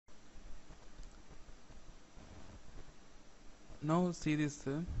Now see this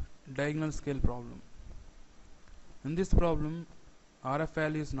diagonal scale problem. In this problem, RF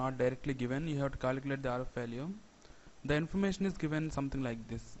value is not directly given. You have to calculate the RF value. The information is given something like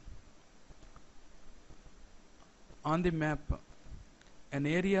this. On the map, an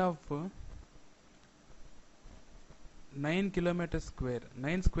area of 9 kilometers square,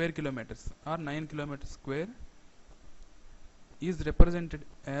 9 square kilometers or 9 kilometers square is represented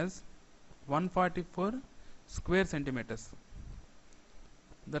as 144 square centimeters.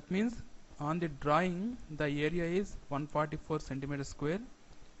 That means on the drawing the area is 144 centimeters square.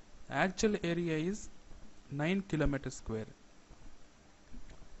 Actual area is 9 kilometers square.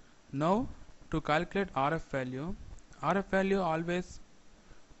 Now to calculate RF value always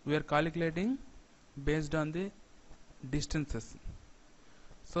we are calculating based on the distances.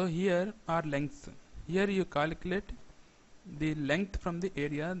 So here are lengths. Here you calculate the length from the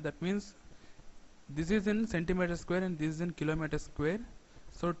area. That means this is in centimeter square and this is in kilometer square.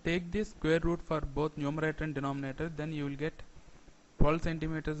 So take the square root for both numerator and denominator, then you will get 12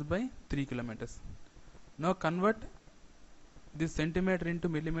 centimeters by 3 kilometers. Now convert this centimeter into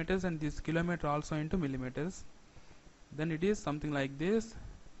millimeters and this kilometer also into millimeters. Then it is something like this.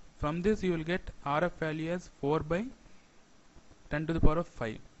 From this you will get RF value as 4 by 10 to the power of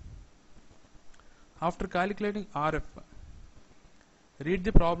 5. After calculating RF, read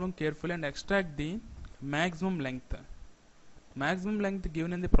the problem carefully and extract the maximum length. Maximum length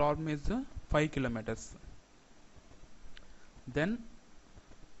given in the problem is 5 kilometers. Then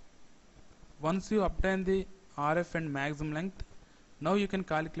once you obtain the RF and maximum length, now you can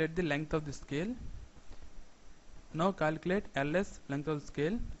calculate the length of the scale. Now calculate LS, length of the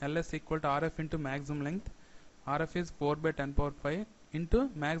scale. LS equal to RF into maximum length. RF is 4 by 10 power 5 into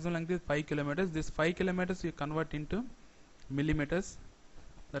maximum length is 5 kilometers. This 5 kilometers you convert into millimeters.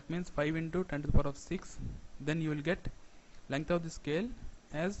 That means 5 into 10 to the power of 6. Then you will get length of the scale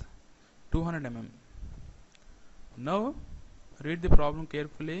as 200 mm. Now read the problem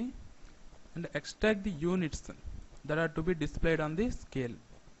carefully and extract the units that are to be displayed on the scale.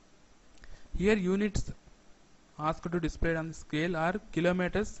 Here units asked to display on the scale are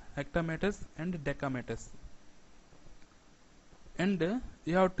kilometers, hectometers and decameters. And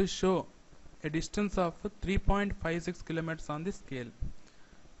you have to show a distance of 3.56 kilometers on the scale.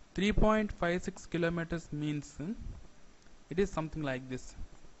 3.56 kilometers means it is something like this: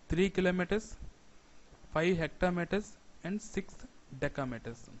 3 kilometers, 5 hectometers and 6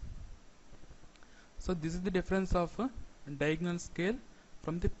 decameters. So this is the difference of diagonal scale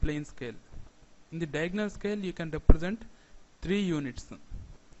from the plane scale. In the diagonal scale you can represent 3 units,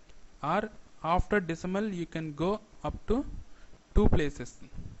 or after decimal you can go up to 2 places.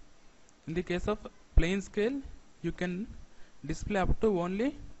 In the case of plane scale you can display up to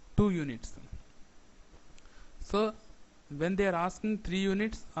only 2 units. So when they are asking 3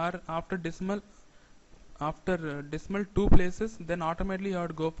 units or after decimal 2 places, then automatically you have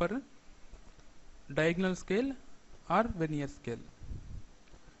to go for diagonal scale or vernier scale.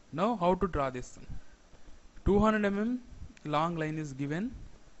 Now how to draw this? 200 mm long line is given.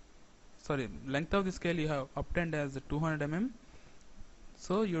 Sorry, length of the scale you have obtained as 200 mm.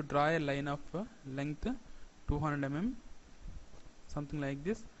 So you draw a line of length 200 mm, something like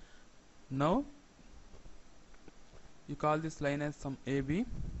this. Now you call this line as some AB.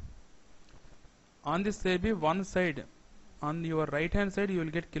 On this AB, one side, on your right hand side you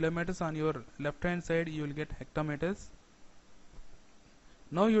will get kilometers, on your left hand side you will get hectometers.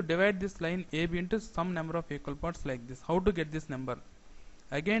 Now you divide this line AB into some number of equal parts like this. How to get this number?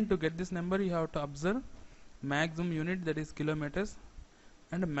 Again, to get this number you have to observe maximum unit, that is kilometers,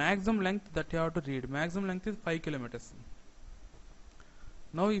 and maximum length that you have to read. Maximum length is 5 kilometers.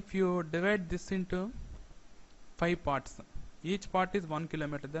 Now if you divide this into 5 parts, each part is 1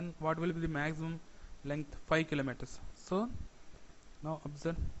 kilometer, then what will be the maximum length? 5 kilometers. So now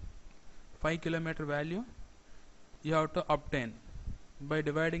observe 5 kilometer value you have to obtain by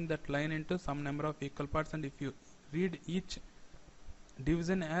dividing that line into some number of equal parts, and if you read each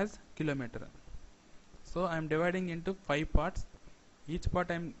division as kilometer. So I am dividing into 5 parts, each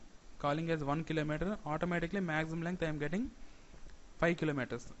part I am calling as 1 kilometer. Automatically maximum length I am getting 5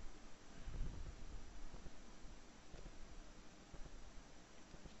 kilometers.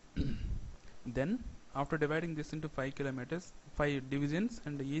 Then after dividing this into 5 kilometers, 5 divisions,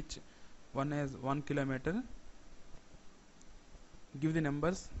 and each one has 1 kilometer, give the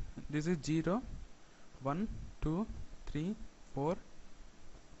numbers. This is 0, 1, 2, 3, 4.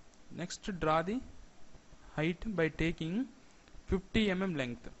 Next draw the height by taking 50 mm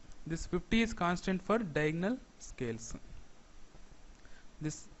length. This 50 is constant for diagonal scales.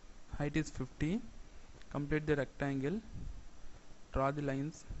 This height is 50. Complete the rectangle. draw the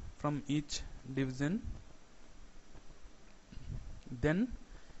lines from each division. Then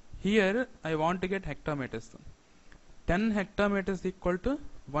here I want to get hectometers. 10 hectometers equal to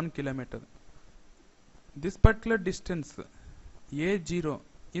 1 kilometer. This particular distance A0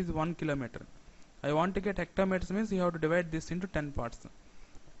 is 1 kilometer. I want to get hectometers means you have to divide this into 10 parts.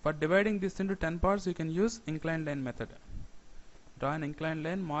 For dividing this into 10 parts, you can use inclined line method. Draw an inclined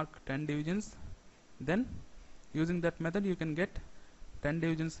line, mark 10 divisions. Then using that method you can get 10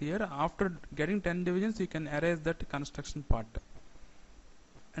 divisions here. After getting 10 divisions, you can erase that construction part.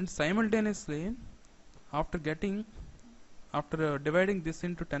 And simultaneously, after dividing this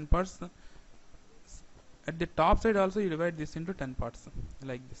into 10 parts, at the top side also you divide this into 10 parts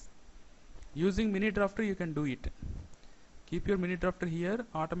like this. Using mini drafter you can do it. Keep your mini drafter here,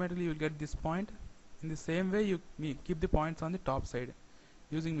 automatically you will get this point. In the same way you keep the points on the top side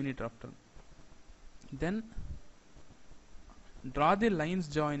using mini drafter. Then draw the lines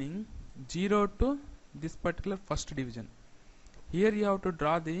joining 0 to this particular first division. Here you have to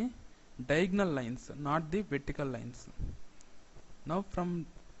draw the diagonal lines, not the vertical lines. Now from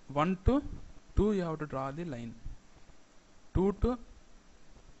 1 to 2 you have to draw the line. 2 to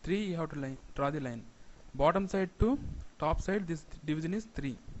 3 you have to draw the line. Bottom side to top side, this division is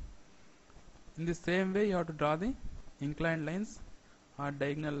 3. In the same way you have to draw the inclined lines or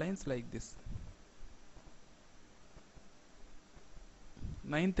diagonal lines like this.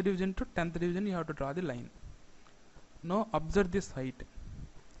 9th division to 10th division you have to draw the line. Now observe this height.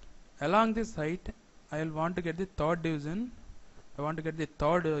 Along this height I will want to get the third division. I want to get the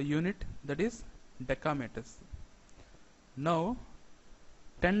third unit, that is decameters. Now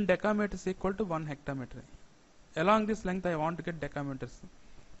 10 decameters equal to 1 hectometer. Along this length I want to get decameters.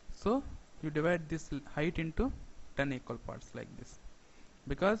 So you divide this height into 10 equal parts like this,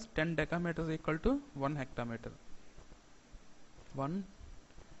 because 10 decameters equal to 1 hectometer. 1.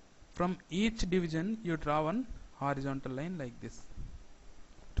 From each division you draw one horizontal line like this.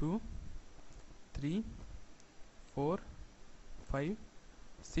 2, 3, 4, 5,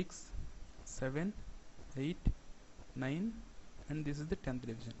 6, 7, 8, 9, and this is the 10th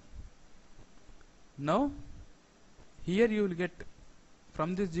division. Now here you will get,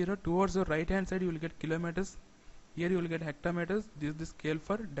 from this 0 towards the right hand side you will get kilometers. Here you will get hectometers. This is the scale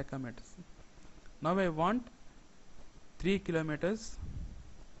for decameters. Now I want 3 kilometers.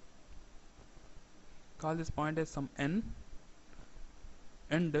 Call this point as some n,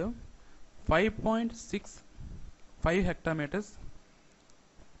 and 5.65 hectometers,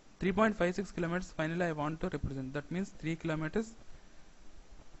 3.56 kilometers finally I want to represent. That means 3 kilometers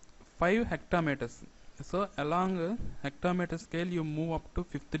 5 hectometers. So along hectometer scale you move up to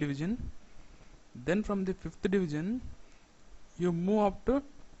 5th division. Then from the 5th division you move up to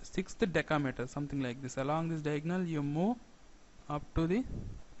 6th decameter, something like this. Along this diagonal you move up to the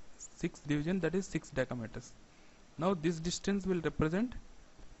 6th division, that is 6 decameters. Now this distance will represent,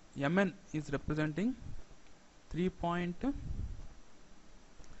 Mn is representing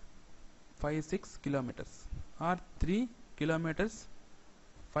 3.56 kilometers, or 3 kilometers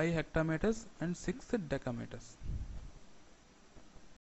 5 hectometers and 6 decameters.